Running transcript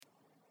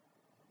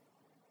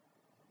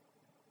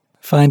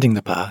Finding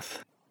the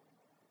Path,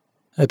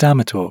 a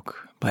Dharma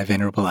talk by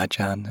Venerable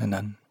Ajahn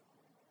Anan.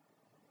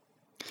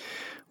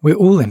 We're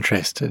all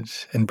interested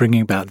in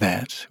bringing about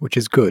that which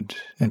is good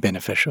and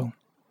beneficial.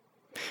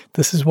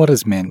 This is what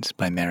is meant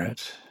by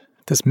merit.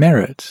 This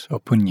merit, or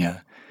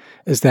punya,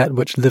 is that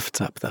which lifts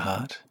up the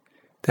heart,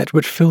 that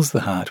which fills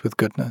the heart with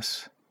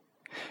goodness.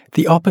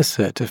 The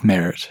opposite of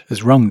merit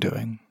is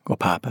wrongdoing, or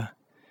papa,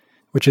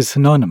 which is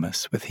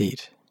synonymous with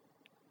heat.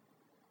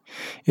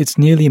 It's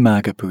nearly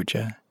Magha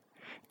Puja,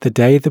 the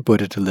day the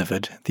Buddha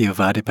delivered the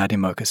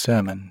Ovadapadimokkha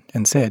sermon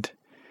and said,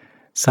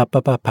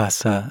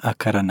 Sappapapassa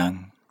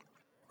akaranang,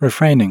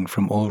 refraining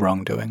from all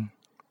wrongdoing,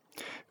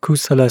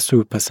 Kusala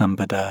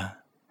supasampada,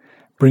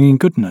 bringing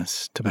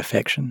goodness to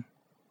perfection,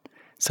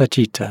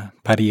 Sacita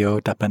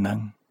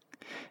pariyodapanang,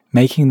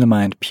 making the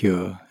mind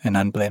pure and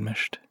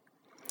unblemished,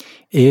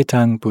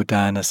 Etang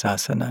buddhana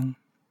sasanang.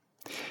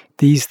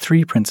 These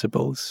three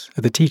principles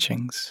are the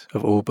teachings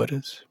of all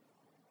Buddhas.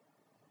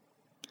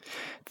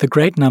 The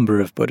great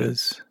number of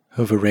Buddhas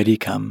who have already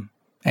come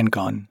and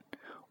gone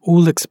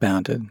all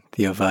expounded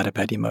the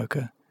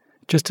Ovadapadimokkha,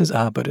 just as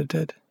our Buddha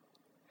did.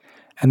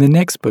 And the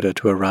next Buddha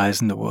to arise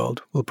in the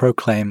world will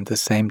proclaim the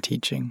same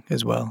teaching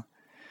as well.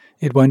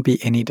 It won't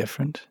be any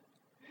different.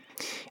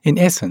 In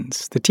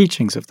essence, the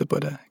teachings of the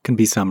Buddha can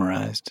be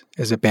summarized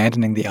as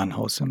abandoning the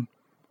unwholesome,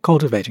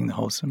 cultivating the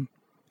wholesome,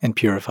 and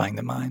purifying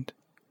the mind.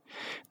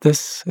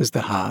 This is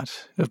the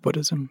heart of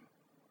Buddhism.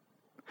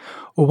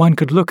 Or one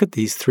could look at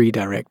these three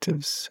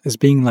directives as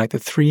being like the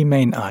three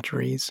main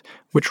arteries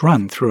which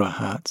run through our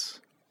hearts.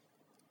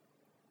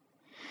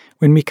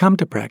 When we come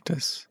to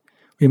practice,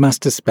 we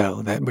must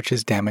dispel that which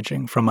is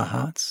damaging from our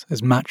hearts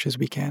as much as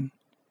we can.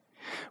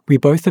 We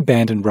both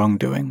abandon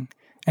wrongdoing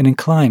and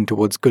incline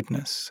towards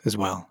goodness as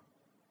well.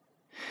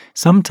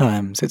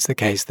 Sometimes it's the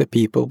case that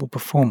people will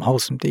perform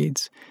wholesome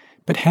deeds,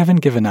 but haven't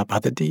given up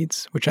other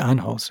deeds which are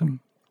unwholesome.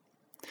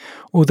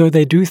 Although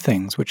they do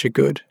things which are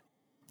good,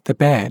 the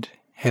bad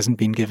hasn't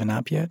been given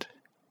up yet.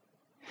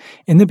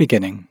 In the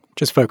beginning,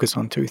 just focus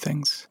on two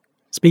things,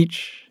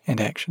 speech and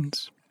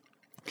actions.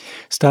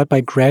 Start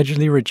by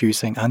gradually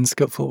reducing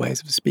unskillful ways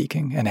of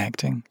speaking and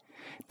acting,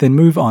 then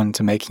move on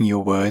to making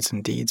your words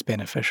and deeds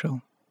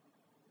beneficial.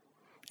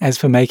 As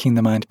for making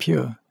the mind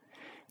pure,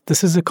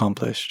 this is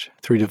accomplished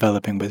through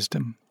developing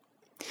wisdom,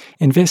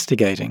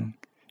 investigating,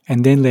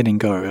 and then letting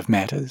go of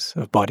matters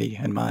of body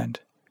and mind.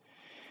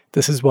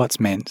 This is what's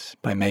meant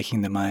by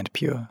making the mind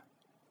pure.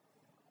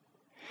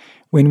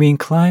 When we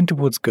incline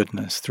towards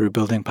goodness through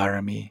building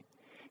parami,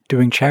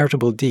 doing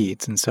charitable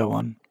deeds and so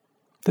on,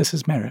 this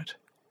is merit.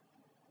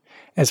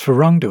 As for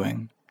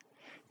wrongdoing,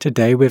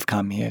 today we've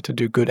come here to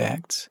do good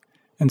acts,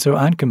 and so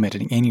aren't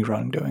committing any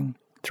wrongdoing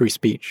through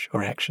speech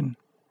or action.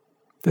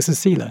 This is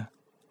sila,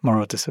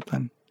 moral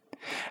discipline,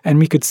 and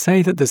we could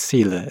say that the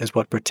sila is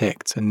what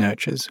protects and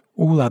nurtures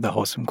all other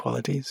wholesome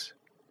qualities.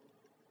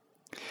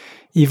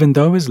 Even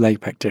though as lay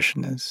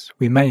practitioners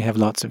we may have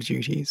lots of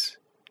duties,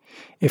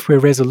 if we're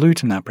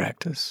resolute in our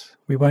practice,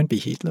 we won't be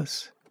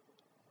heedless.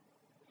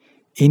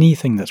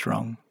 Anything that's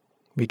wrong,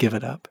 we give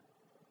it up.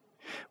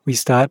 We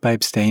start by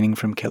abstaining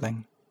from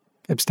killing,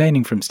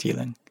 abstaining from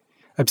stealing,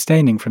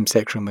 abstaining from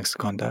sexual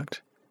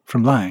misconduct,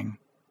 from lying,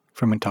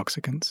 from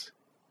intoxicants.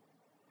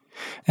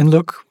 And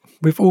look,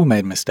 we've all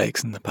made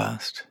mistakes in the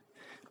past,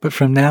 but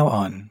from now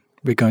on,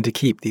 we're going to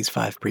keep these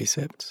 5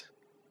 precepts.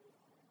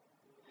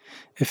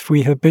 If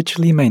we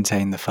habitually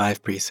maintain the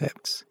 5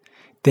 precepts,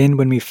 then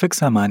when we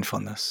fix our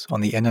mindfulness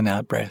on the in and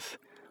out breath,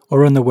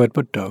 or on the word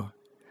Buddho,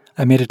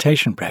 our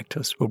meditation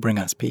practice will bring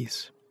us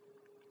peace.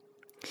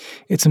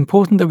 It's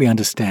important that we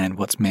understand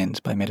what's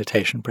meant by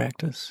meditation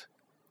practice.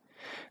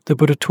 The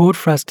Buddha taught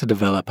for us to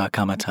develop our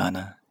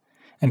kammatthana,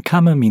 and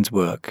kamma means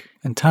work,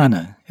 and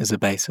thana is a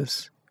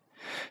basis.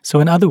 So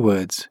in other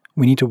words,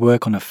 we need to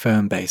work on a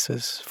firm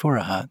basis for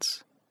our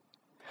hearts.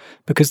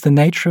 Because the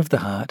nature of the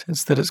heart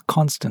is that it's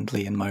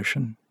constantly in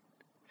motion.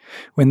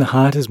 When the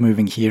heart is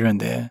moving here and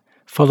there,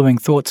 following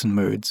thoughts and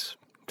moods,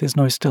 there's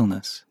no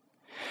stillness.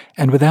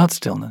 And without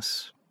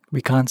stillness,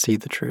 we can't see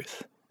the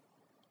truth.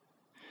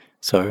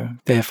 So,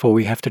 therefore,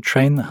 we have to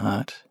train the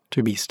heart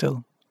to be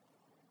still.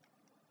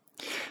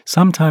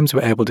 Sometimes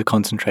we're able to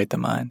concentrate the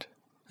mind,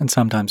 and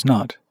sometimes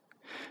not.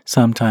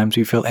 Sometimes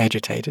we feel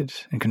agitated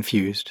and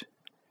confused.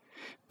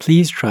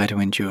 Please try to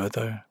endure,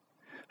 though,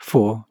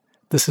 for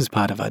this is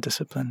part of our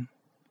discipline.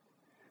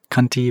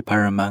 Khanti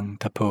paramang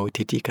tapo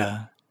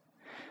titika.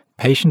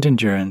 Patient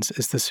endurance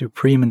is the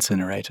supreme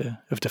incinerator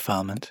of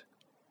defilement.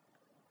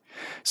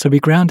 So we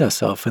ground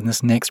ourselves in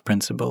this next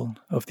principle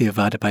of the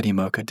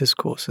Ovadapadimokkha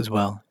discourse as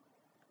well,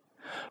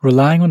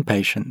 relying on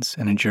patience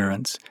and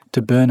endurance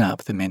to burn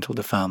up the mental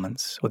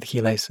defilements or the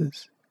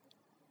kilesas.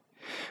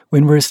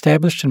 When we're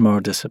established in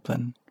moral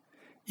discipline,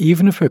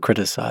 even if we're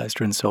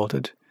criticized or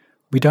insulted,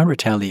 we don't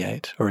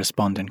retaliate or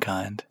respond in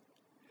kind.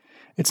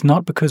 It's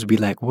not because we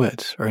lack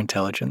wit or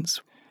intelligence.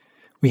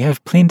 We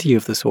have plenty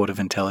of the sort of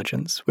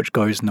intelligence which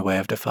goes in the way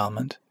of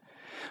defilement,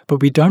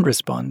 but we don't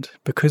respond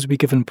because we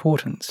give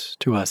importance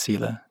to our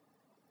sila.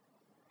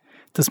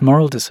 This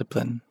moral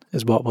discipline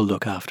is what will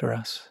look after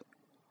us.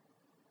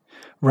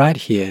 Right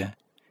here,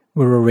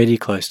 we're already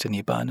close to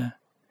Nibbana,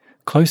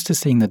 close to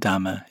seeing the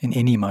Dhamma in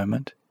any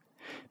moment,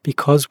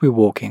 because we're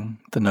walking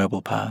the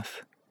noble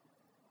path.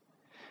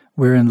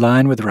 We're in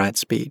line with right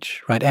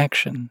speech, right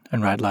action,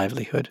 and right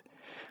livelihood.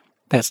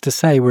 That's to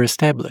say, we're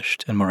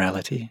established in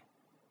morality.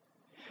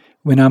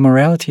 When our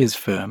morality is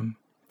firm,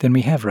 then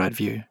we have right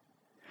view.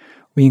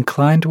 We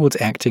incline towards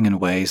acting in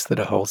ways that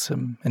are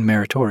wholesome and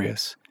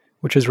meritorious,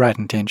 which is right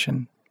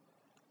intention.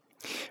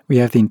 We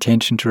have the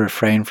intention to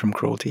refrain from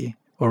cruelty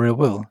or ill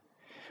will,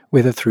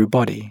 whether through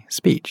body,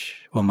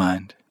 speech, or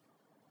mind.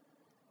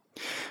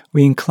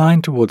 We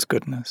incline towards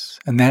goodness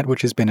and that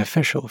which is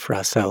beneficial for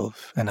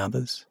ourselves and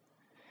others.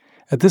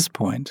 At this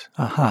point,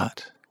 our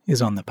heart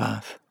is on the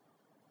path.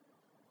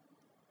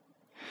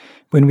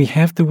 When we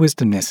have the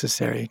wisdom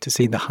necessary to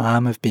see the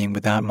harm of being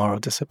without moral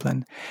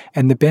discipline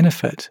and the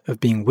benefit of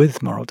being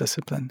with moral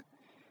discipline,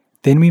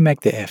 then we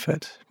make the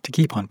effort to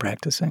keep on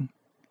practicing.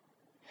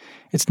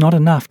 It's not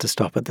enough to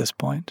stop at this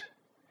point.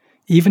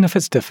 Even if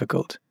it's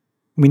difficult,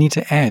 we need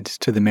to add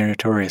to the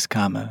meritorious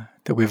karma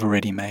that we've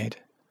already made.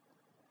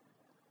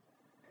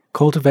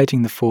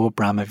 Cultivating the 4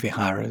 Brahma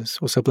Viharas,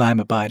 or sublime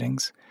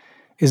abidings,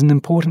 is an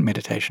important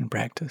meditation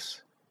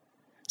practice.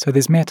 So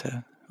there's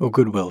metta, or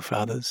goodwill for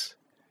others,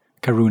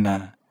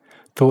 karuna,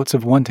 thoughts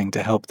of wanting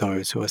to help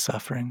those who are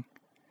suffering,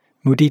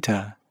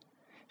 mudita,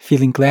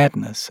 feeling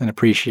gladness and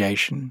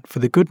appreciation for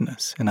the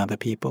goodness in other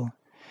people,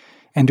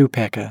 and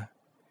upekkha,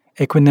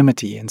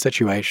 equanimity in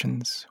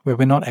situations where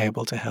we're not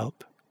able to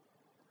help.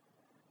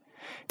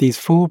 These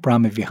 4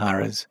 Brahma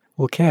Viharas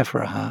will care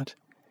for our heart,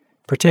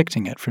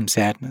 protecting it from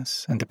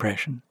sadness and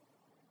depression.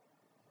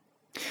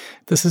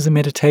 This is a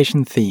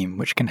meditation theme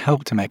which can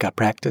help to make our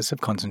practice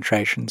of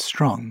concentration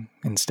strong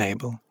and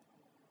stable.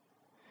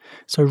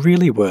 So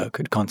really work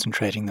at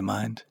concentrating the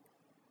mind.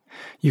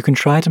 You can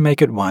try to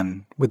make it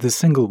one with the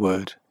single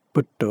word,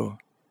 Buddho.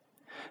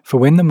 For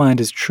when the mind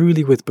is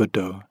truly with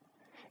Buddho,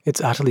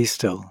 it's utterly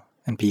still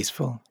and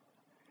peaceful.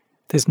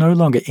 There's no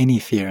longer any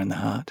fear in the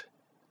heart.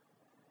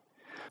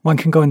 One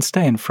can go and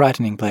stay in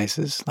frightening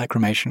places like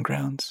cremation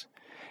grounds,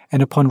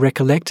 and upon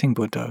recollecting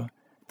Buddho,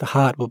 the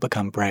heart will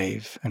become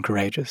brave and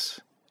courageous.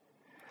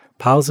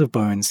 Piles of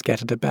bones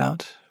scattered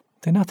about,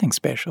 they're nothing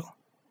special.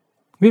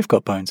 We've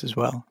got bones as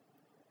well.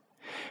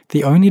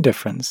 The only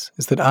difference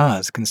is that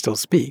ours can still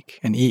speak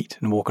and eat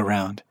and walk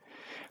around.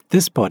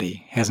 This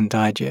body hasn't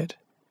died yet.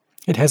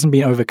 It hasn't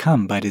been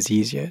overcome by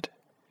disease yet.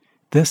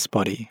 This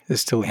body is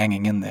still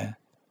hanging in there.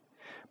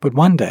 But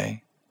one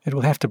day, it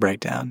will have to break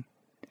down,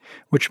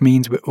 which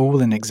means we're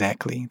all in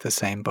exactly the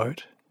same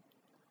boat.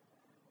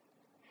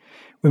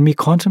 When we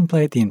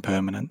contemplate the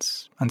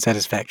impermanence,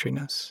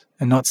 unsatisfactoriness,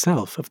 and not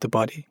self of the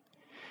body,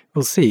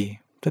 we'll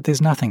see that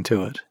there's nothing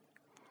to it.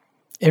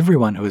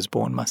 Everyone who is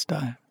born must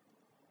die.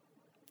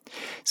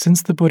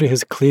 Since the Buddha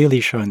has clearly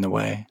shown the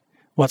way,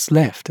 what's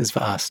left is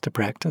for us to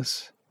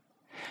practice.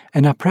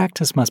 And our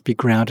practice must be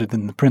grounded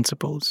in the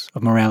principles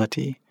of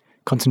morality,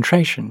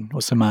 concentration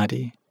or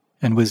samadhi,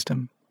 and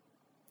wisdom.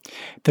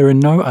 There are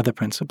no other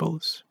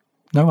principles,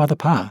 no other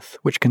path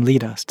which can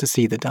lead us to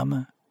see the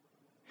Dhamma.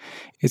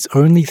 It's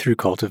only through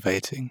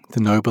cultivating the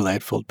Noble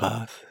Eightfold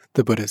Path,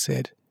 the Buddha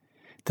said,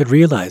 that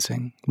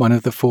realizing one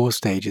of the 4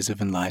 stages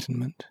of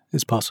enlightenment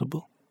is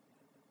possible.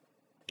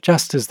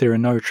 Just as there are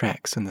no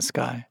tracks in the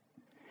sky,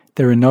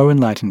 there are no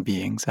enlightened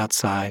beings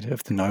outside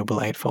of the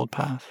Noble Eightfold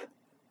Path.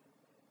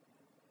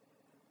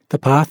 The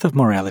path of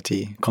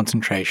morality,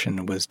 concentration,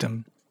 and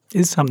wisdom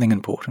is something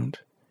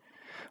important.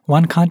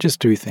 One can't just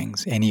do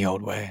things any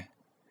old way.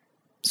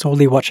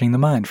 Solely watching the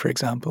mind, for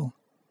example.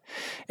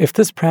 If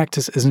this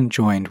practice isn't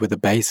joined with a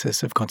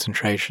basis of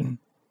concentration,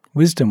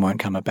 wisdom won't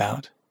come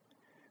about.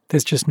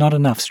 There's just not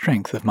enough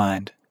strength of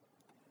mind.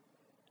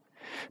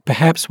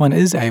 Perhaps one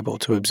is able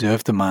to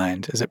observe the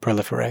mind as it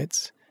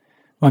proliferates.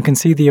 One can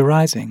see the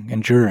arising,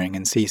 enduring,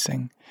 and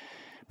ceasing,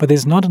 but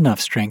there's not enough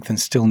strength and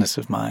stillness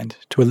of mind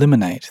to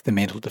eliminate the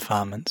mental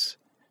defilements.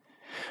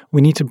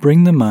 We need to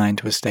bring the mind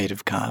to a state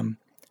of calm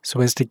so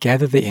as to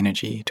gather the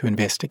energy to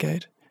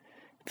investigate.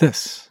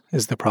 This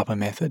is the proper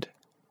method.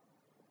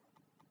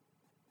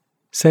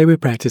 Say we're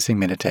practicing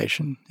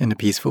meditation in a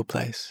peaceful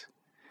place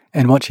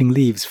and watching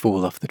leaves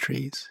fall off the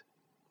trees.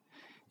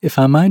 If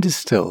our mind is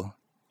still,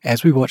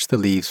 as we watch the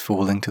leaves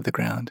falling to the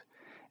ground,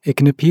 it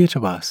can appear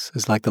to us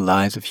as like the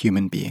lives of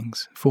human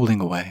beings falling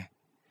away,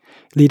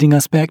 leading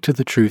us back to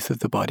the truth of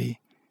the body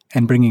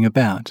and bringing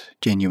about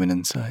genuine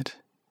insight.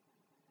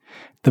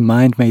 The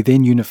mind may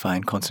then unify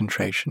in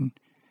concentration,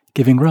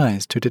 giving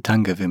rise to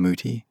Tatanga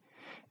Vimutti,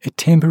 a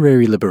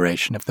temporary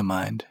liberation of the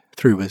mind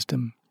through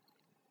wisdom.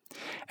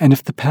 And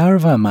if the power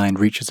of our mind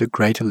reaches a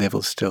greater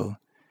level still,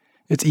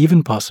 it's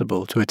even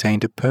possible to attain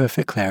to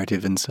perfect clarity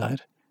of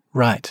insight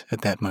right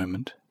at that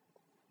moment.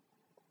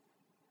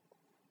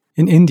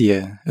 In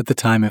India, at the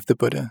time of the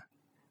Buddha,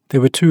 there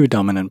were 2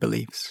 dominant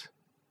beliefs.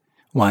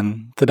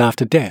 1, that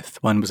after death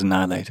one was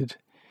annihilated,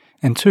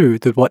 and 2,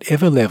 that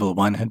whatever level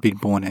one had been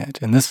born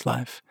at in this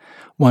life,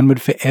 one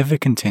would forever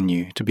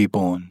continue to be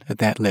born at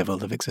that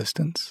level of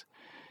existence.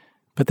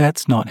 But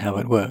that's not how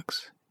it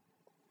works.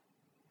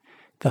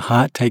 the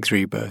heart takes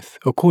rebirth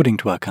according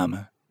to our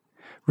karma,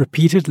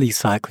 repeatedly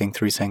cycling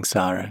through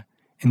samsara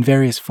in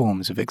various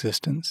forms of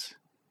existence.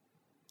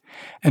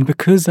 And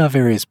because our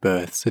various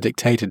births are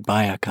dictated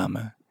by our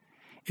karma,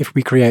 if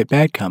we create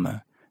bad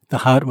karma, the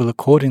heart will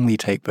accordingly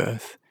take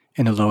birth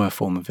in a lower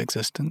form of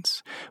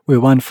existence, where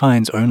one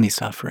finds only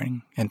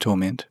suffering and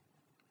torment.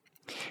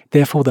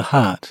 Therefore, the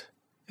heart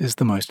is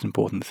the most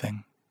important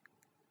thing.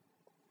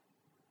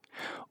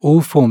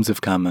 All forms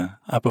of karma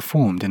are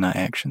performed in our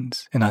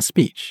actions, in our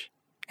speech,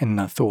 and in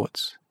our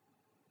thoughts.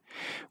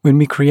 When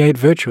we create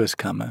virtuous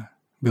karma,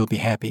 we'll be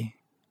happy.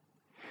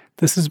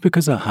 This is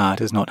because our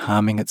heart is not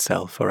harming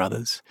itself or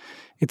others,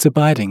 it's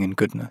abiding in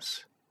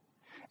goodness.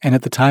 And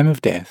at the time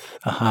of death,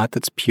 a heart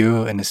that's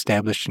pure and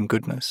established in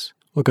goodness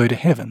will go to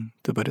heaven,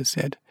 the Buddha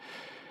said.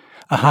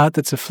 A heart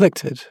that's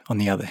afflicted, on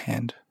the other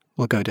hand,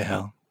 will go to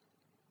hell.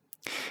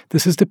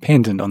 This is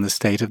dependent on the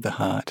state of the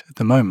heart at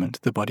the moment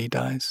the body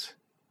dies.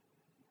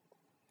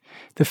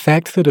 The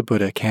fact that a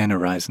Buddha can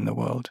arise in the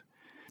world,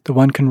 that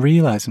one can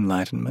realize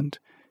enlightenment,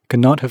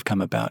 cannot have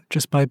come about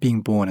just by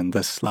being born in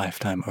this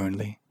lifetime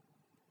only.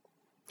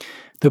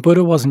 The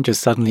Buddha wasn't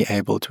just suddenly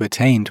able to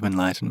attain to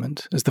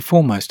enlightenment as the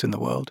foremost in the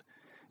world,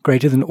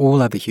 greater than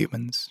all other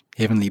humans,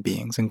 heavenly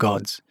beings, and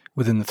gods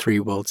within the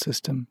three-world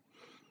system.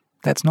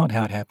 That's not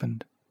how it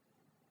happened.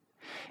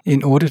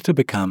 In order to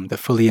become the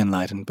fully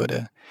enlightened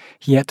Buddha,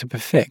 he had to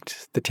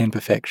perfect the 10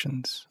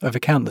 perfections over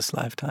countless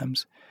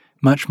lifetimes,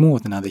 much more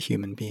than other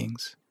human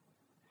beings.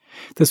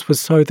 This was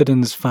so that in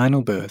his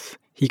final birth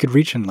he could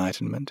reach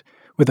enlightenment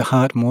with a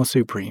heart more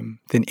supreme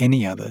than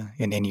any other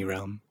in any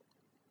realm.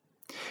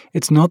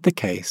 It's not the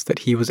case that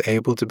he was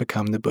able to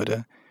become the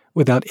Buddha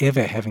without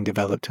ever having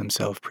developed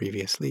himself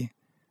previously.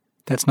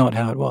 That's not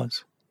how it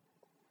was.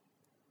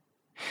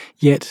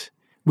 Yet,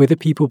 whether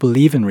people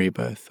believe in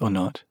rebirth or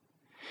not,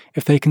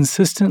 if they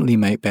consistently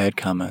make bad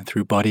karma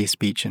through body,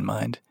 speech, and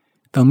mind,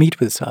 they'll meet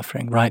with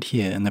suffering right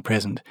here in the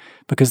present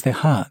because their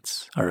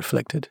hearts are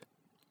afflicted.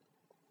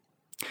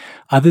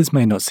 Others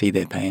may not see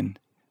their pain,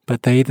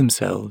 but they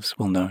themselves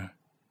will know.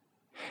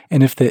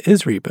 And if there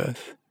is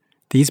rebirth,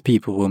 these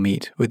people will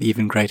meet with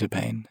even greater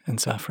pain and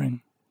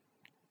suffering.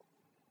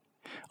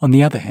 On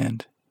the other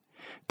hand,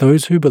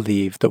 those who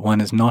believe that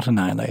one is not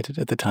annihilated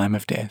at the time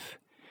of death,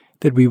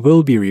 that we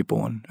will be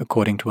reborn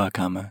according to our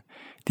karma,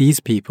 these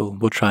people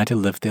will try to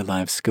live their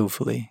lives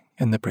skillfully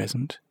in the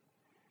present,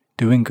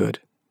 doing good,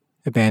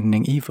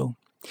 abandoning evil,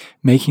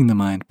 making the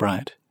mind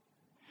bright.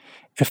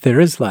 If there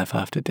is life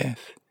after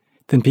death,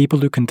 then people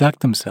who conduct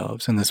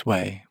themselves in this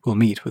way will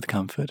meet with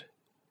comfort.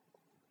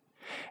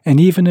 And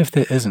even if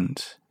there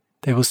isn't,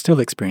 they will still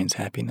experience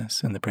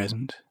happiness in the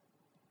present.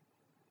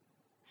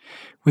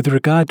 With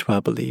regard to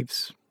our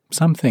beliefs,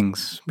 some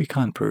things we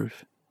can't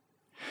prove.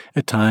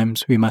 At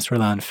times we must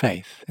rely on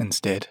faith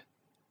instead.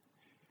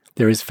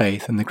 There is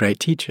faith in the great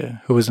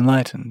teacher who was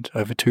enlightened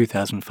over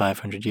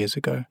 2,500 years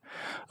ago,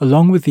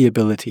 along with the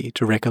ability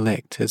to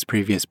recollect his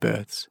previous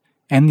births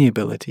and the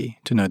ability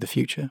to know the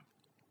future.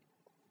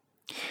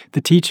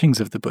 The teachings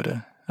of the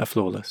Buddha are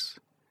flawless.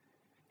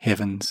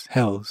 Heavens,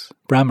 hells,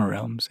 Brahma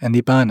realms, and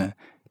Nibbana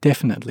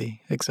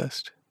definitely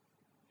exist.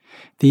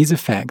 These are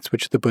facts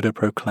which the Buddha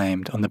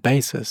proclaimed on the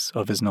basis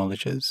of his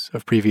knowledges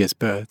of previous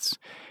births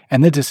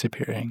and the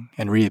disappearing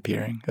and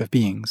reappearing of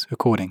beings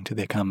according to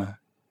their karma.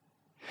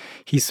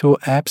 He saw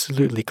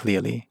absolutely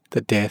clearly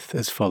that death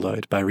is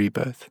followed by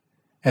rebirth,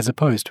 as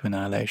opposed to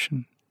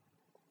annihilation.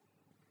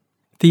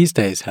 These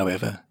days,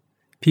 however,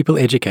 people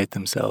educate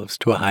themselves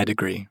to a high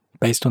degree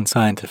based on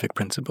scientific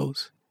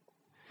principles.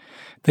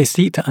 They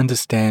seek to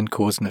understand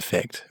cause and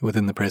effect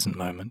within the present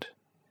moment.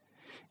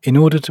 In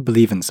order to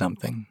believe in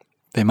something,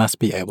 they must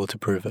be able to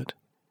prove it.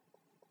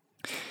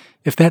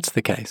 If that's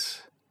the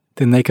case,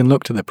 then they can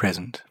look to the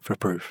present for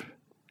proof.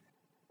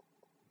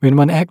 When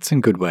one acts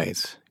in good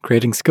ways,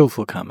 creating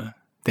skillful karma,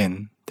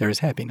 then there is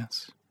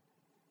happiness.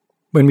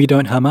 When we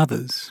don't harm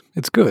others,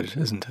 it's good,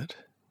 isn't it?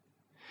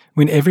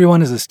 When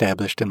everyone is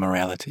established in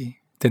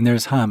morality, then there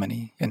is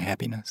harmony and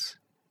happiness.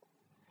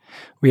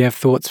 We have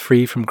thoughts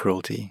free from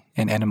cruelty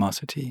and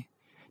animosity,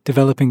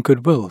 developing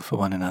goodwill for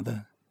one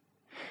another.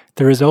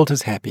 The result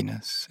is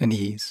happiness and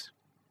ease.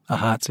 Our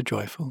hearts are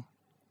joyful.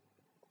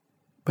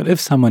 But if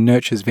someone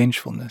nurtures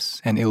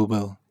vengefulness and ill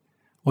will,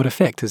 what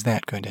effect is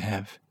that going to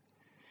have?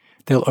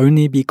 There'll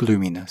only be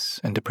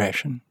gloominess and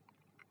depression.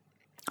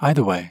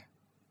 Either way,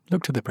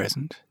 look to the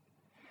present.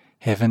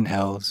 Heaven,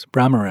 hells,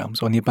 Brahma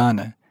realms, or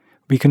Nibbana,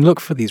 we can look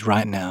for these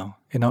right now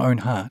in our own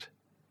heart.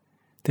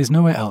 There's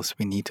nowhere else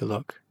we need to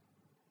look.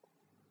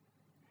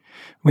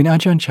 When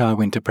Ajahn Chah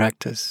went to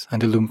practice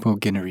under Lumpur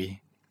Ginari,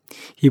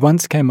 he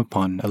once came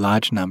upon a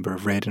large number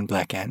of red and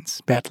black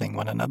ants battling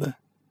one another.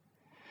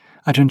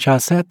 Ajahn Chah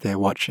sat there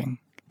watching,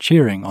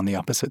 cheering on the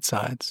opposite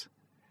sides.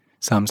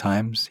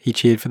 Sometimes he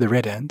cheered for the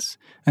red ants,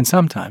 and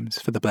sometimes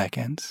for the black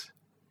ants.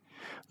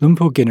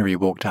 Lumpur Ginari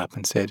walked up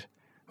and said,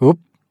 "Oop,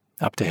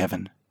 up to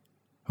heaven.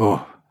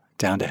 Oh,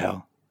 down to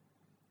hell."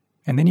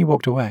 And then he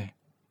walked away.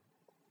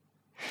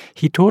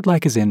 He taught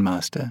like a Zen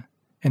master,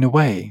 in a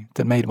way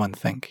that made one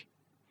think.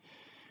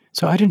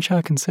 So Ajahn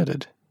Chah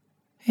considered,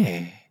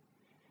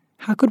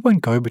 How could one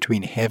go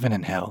between heaven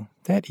and hell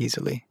that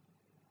easily?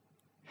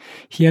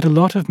 He had a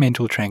lot of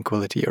mental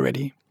tranquility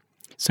already,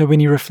 so when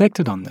he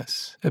reflected on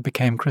this, it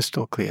became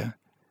crystal clear.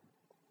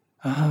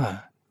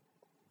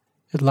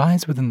 It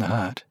lies within the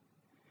heart,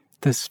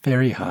 this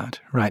very heart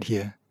right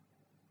here.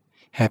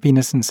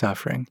 Happiness and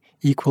suffering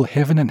equal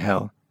heaven and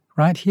hell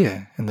right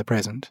here in the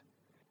present.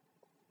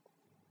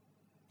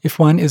 If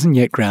one isn't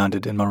yet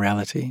grounded in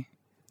morality,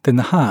 then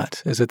the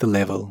heart is at the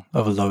level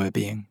of a lower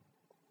being.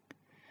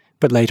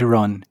 But later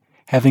on,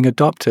 having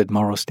adopted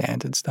moral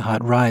standards, the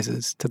heart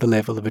rises to the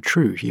level of a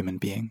true human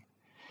being.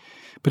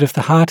 But if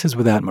the heart is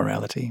without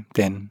morality,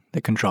 then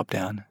it can drop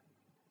down.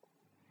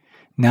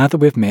 Now that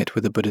we've met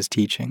with the Buddha's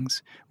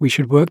teachings, we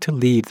should work to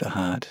lead the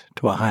heart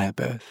to a higher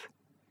birth.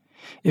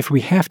 If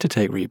we have to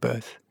take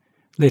rebirth,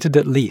 let it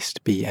at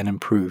least be an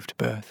improved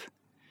birth.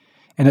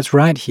 And it's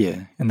right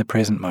here, in the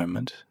present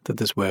moment, that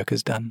this work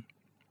is done.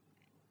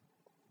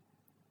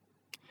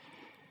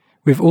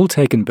 We've all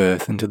taken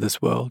birth into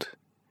this world,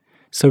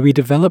 so we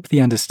develop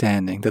the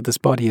understanding that this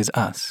body is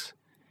us,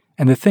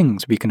 and the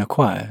things we can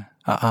acquire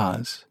are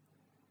ours.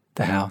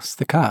 The house,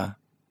 the car,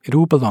 it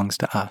all belongs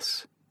to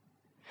us.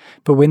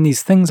 But when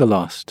these things are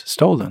lost,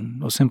 stolen,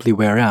 or simply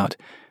wear out,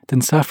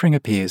 then suffering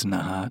appears in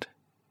our heart.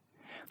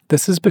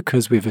 This is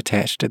because we've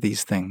attached to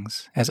these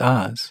things as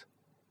ours.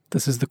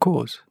 This is the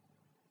cause.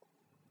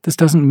 This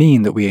doesn't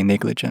mean that we are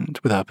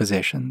negligent with our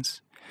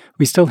possessions.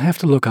 We still have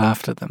to look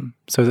after them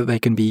so that they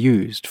can be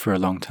used for a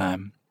long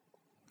time.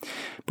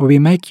 But we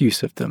make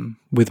use of them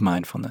with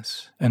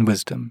mindfulness and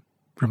wisdom,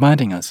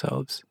 reminding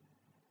ourselves,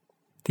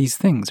 these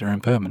things are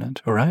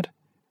impermanent, all right?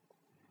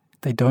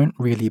 They don't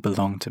really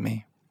belong to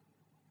me.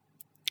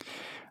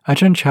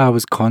 Ajahn Chah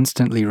was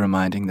constantly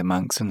reminding the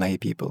monks and lay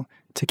people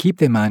to keep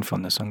their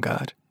mindfulness on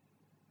guard.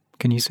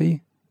 Can you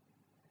see?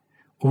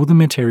 All the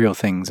material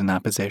things in our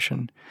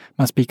possession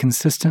must be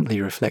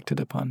consistently reflected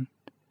upon.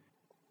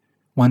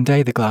 One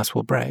day the glass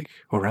will break,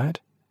 all right?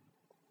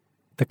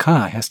 The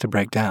car has to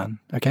break down,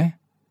 okay?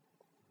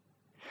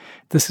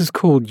 This is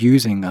called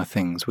using our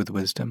things with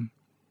wisdom.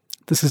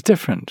 This is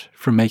different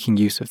from making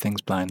use of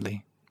things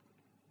blindly.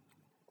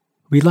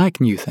 We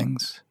like new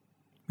things.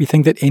 We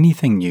think that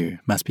anything new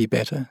must be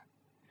better.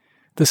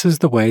 This is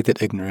the way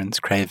that ignorance,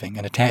 craving,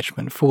 and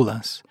attachment fool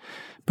us.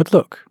 But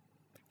look,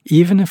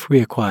 even if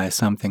we acquire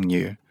something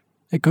new,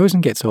 it goes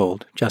and gets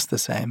old just the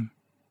same.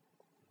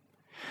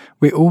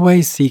 We're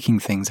always seeking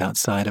things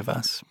outside of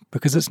us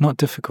because it's not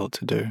difficult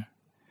to do.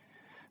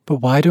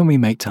 But why don't we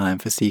make time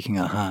for seeking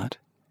our heart?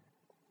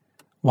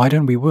 Why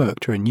don't we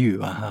work to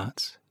renew our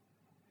hearts?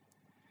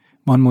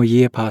 One more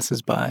year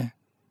passes by,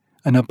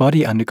 and our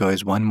body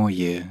undergoes one more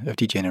year of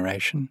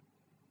degeneration.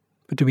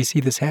 But do we see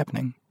this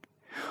happening?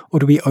 Or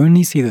do we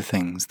only see the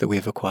things that we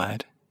have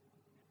acquired?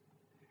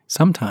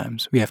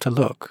 Sometimes we have to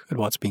look at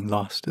what's being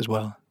lost as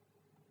well.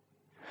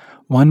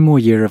 One more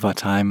year of our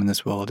time in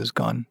this world is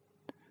gone.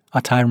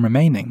 Our time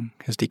remaining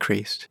has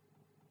decreased.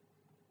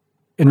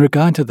 In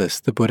regard to this,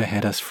 the Buddha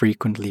had us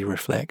frequently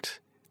reflect.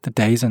 The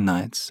days and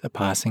nights are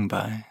passing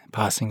by,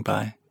 passing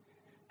by.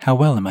 How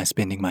well am I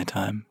spending my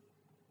time?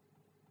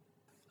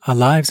 Our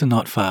lives are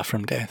not far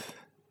from death.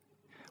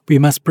 We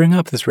must bring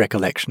up this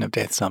recollection of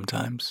death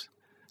sometimes,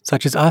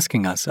 such as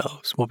asking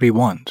ourselves what we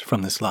want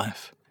from this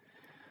life.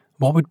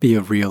 What would be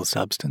of real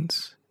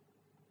substance?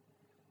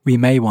 We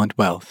may want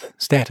wealth,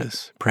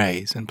 status,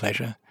 praise, and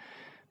pleasure,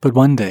 but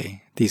one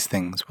day these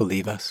things will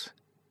leave us.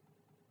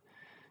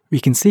 We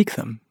can seek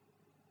them,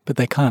 but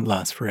they can't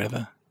last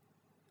forever.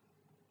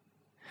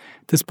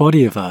 This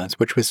body of ours,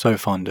 which we're so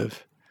fond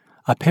of,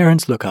 our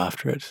parents look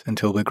after it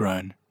until we're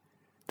grown.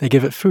 They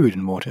give it food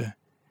and water,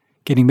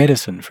 getting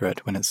medicine for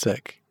it when it's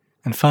sick,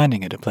 and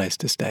finding it a place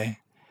to stay.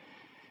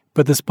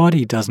 But this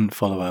body doesn't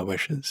follow our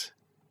wishes.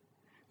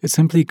 It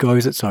simply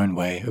goes its own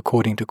way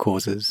according to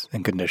causes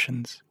and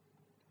conditions.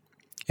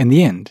 In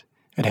the end,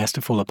 it has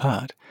to fall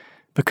apart,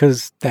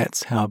 because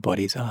that's how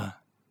bodies are.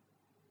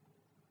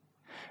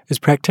 As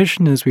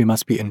practitioners, we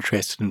must be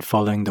interested in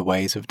following the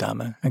ways of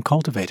Dhamma and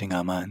cultivating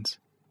our minds.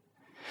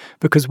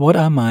 Because what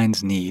our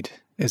minds need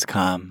is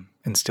calm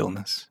and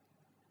stillness.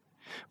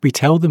 We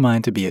tell the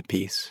mind to be at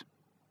peace.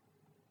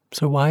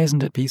 So why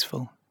isn't it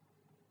peaceful?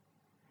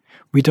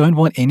 We don't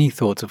want any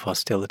thoughts of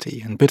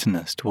hostility and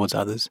bitterness towards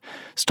others.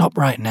 Stop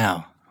right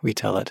now, we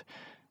tell it,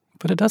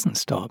 but it doesn't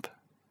stop.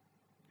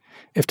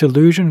 If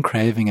delusion,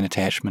 craving, and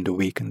attachment are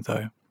weakened,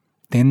 though,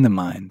 then the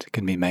mind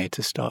can be made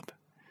to stop.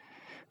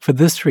 For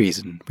this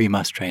reason, we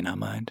must train our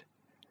mind.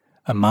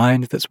 A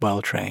mind that's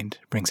well trained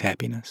brings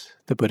happiness,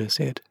 the Buddha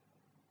said.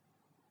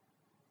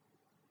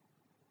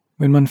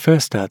 When one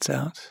first starts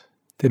out,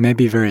 there may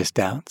be various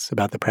doubts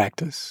about the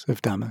practice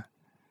of Dhamma.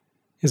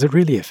 Is it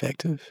really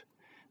effective?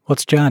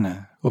 What's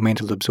jhana, or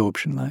mental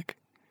absorption, like?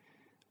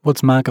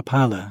 What's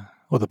Margapala,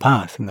 or the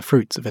path and the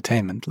fruits of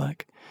attainment,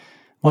 like?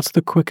 What's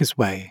the quickest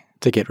way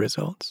to get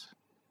results?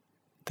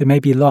 There may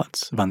be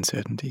lots of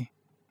uncertainty.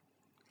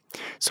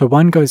 So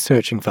one goes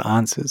searching for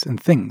answers and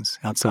things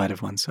outside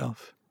of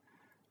oneself.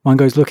 One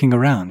goes looking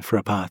around for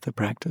a path of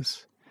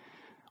practice.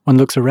 One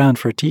looks around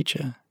for a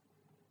teacher.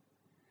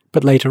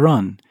 But later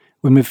on,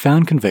 when we've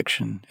found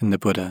conviction in the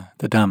Buddha,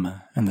 the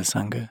Dhamma, and the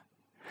Sangha,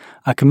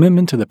 our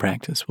commitment to the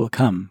practice will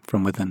come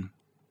from within.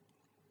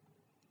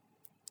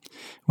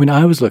 When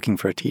I was looking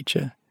for a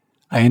teacher,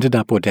 I ended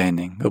up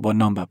ordaining at Wat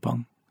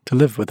Nombapong to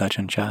live with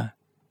Ajahn Chah.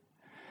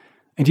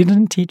 And he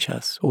didn't teach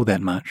us all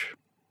that much.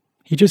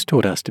 He just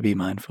taught us to be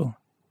mindful.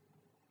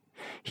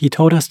 He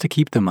told us to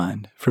keep the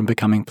mind from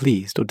becoming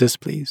pleased or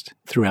displeased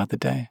throughout the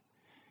day.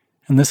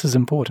 And this is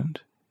important.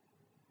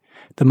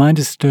 The mind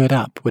is stirred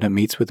up when it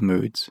meets with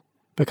moods,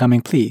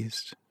 becoming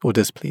pleased or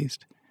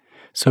displeased.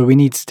 So we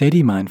need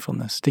steady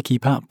mindfulness to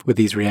keep up with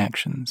these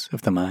reactions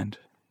of the mind.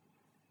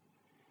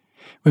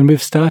 When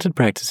we've started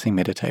practicing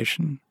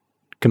meditation,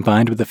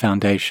 combined with the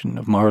foundation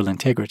of moral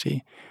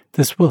integrity,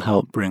 this will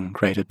help bring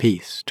greater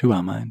peace to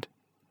our mind.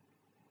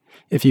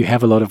 If you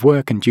have a lot of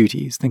work and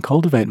duties, then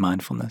cultivate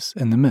mindfulness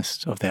in the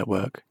midst of that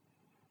work.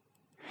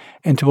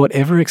 And to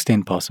whatever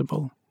extent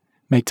possible,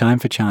 make time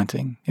for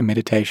chanting and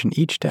meditation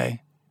each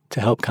day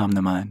to help calm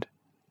the mind.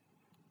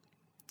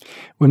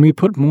 When we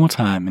put more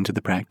time into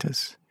the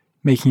practice,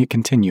 making it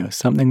continuous,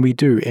 something we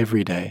do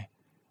every day,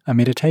 our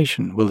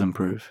meditation will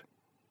improve.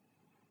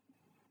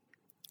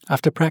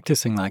 After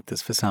practicing like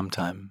this for some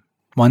time,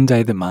 one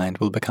day the mind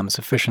will become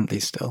sufficiently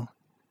still.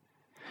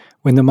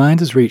 When the mind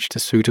has reached a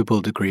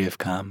suitable degree of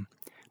calm,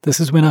 this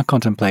is when our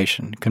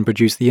contemplation can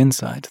produce the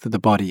insight that the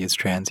body is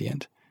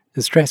transient,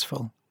 is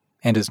stressful,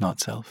 and is not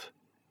self.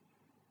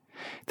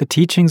 The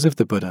teachings of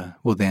the Buddha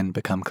will then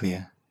become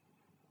clear.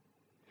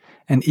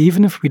 And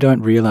even if we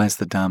don't realize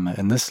the Dhamma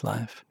in this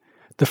life,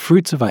 the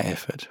fruits of our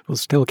effort will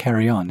still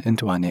carry on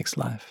into our next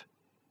life.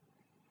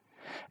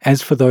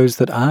 As for those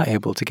that are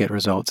able to get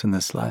results in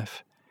this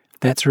life,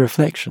 that's a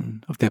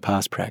reflection of their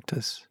past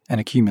practice and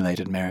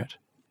accumulated merit.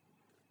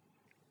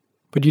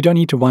 But you don't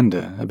need to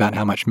wonder about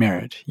how much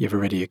merit you've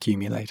already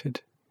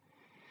accumulated.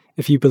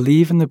 If you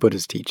believe in the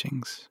Buddha's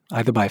teachings,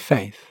 either by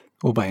faith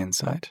or by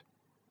insight,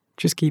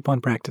 just keep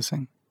on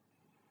practicing.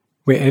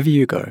 Wherever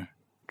you go,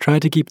 try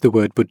to keep the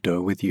word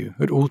Buddha with you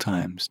at all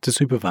times to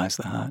supervise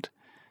the heart.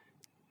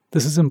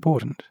 This is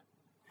important,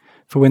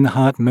 for when the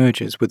heart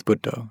merges with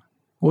Buddha,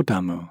 or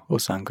Dhammo, or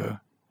Sangho,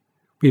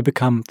 we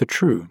become the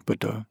true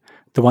Buddha,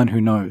 the one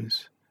who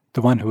knows,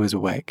 the one who is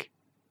awake,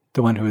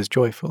 the one who is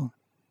joyful.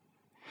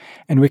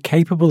 And we're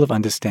capable of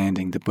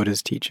understanding the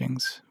Buddha's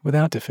teachings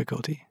without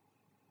difficulty.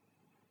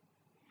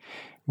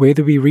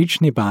 Whether we reach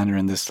Nibbana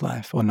in this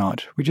life or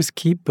not, we just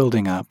keep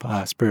building up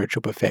our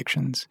spiritual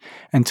perfections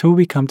until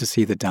we come to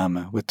see the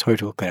Dhamma with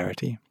total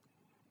clarity.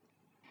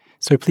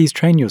 So please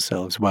train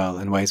yourselves well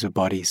in ways of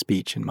body,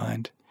 speech, and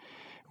mind.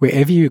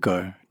 Wherever you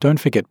go, don't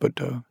forget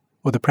Buddha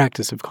or the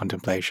practice of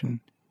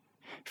contemplation,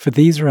 for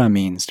these are our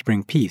means to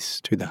bring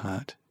peace to the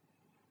heart.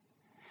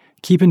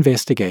 Keep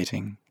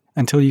investigating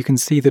until you can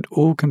see that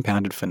all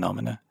compounded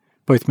phenomena,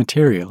 both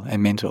material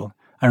and mental,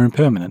 are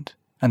impermanent,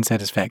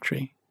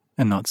 unsatisfactory,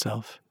 and not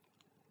self.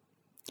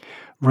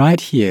 Right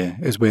here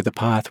is where the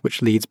path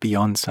which leads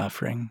beyond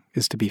suffering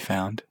is to be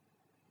found.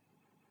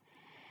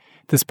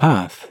 This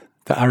path,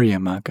 the Arya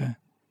Magga,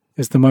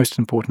 is the most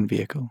important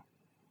vehicle.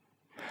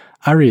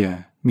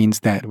 Arya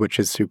means that which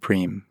is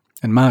supreme,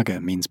 and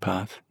Magga means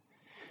path.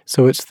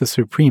 So it's the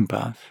supreme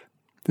path,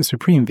 the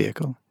supreme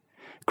vehicle,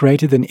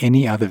 greater than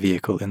any other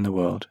vehicle in the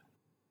world.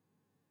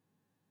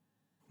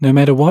 No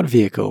matter what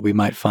vehicle we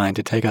might find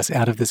to take us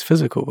out of this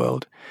physical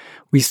world,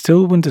 we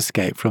still won't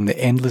escape from the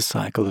endless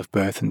cycle of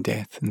birth and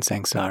death in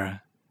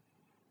samsara.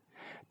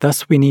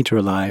 Thus we need to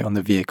rely on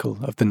the vehicle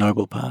of the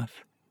noble path,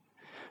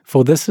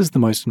 for this is the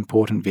most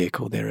important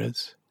vehicle there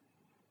is.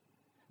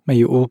 May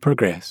you all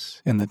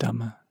progress in the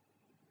Dhamma.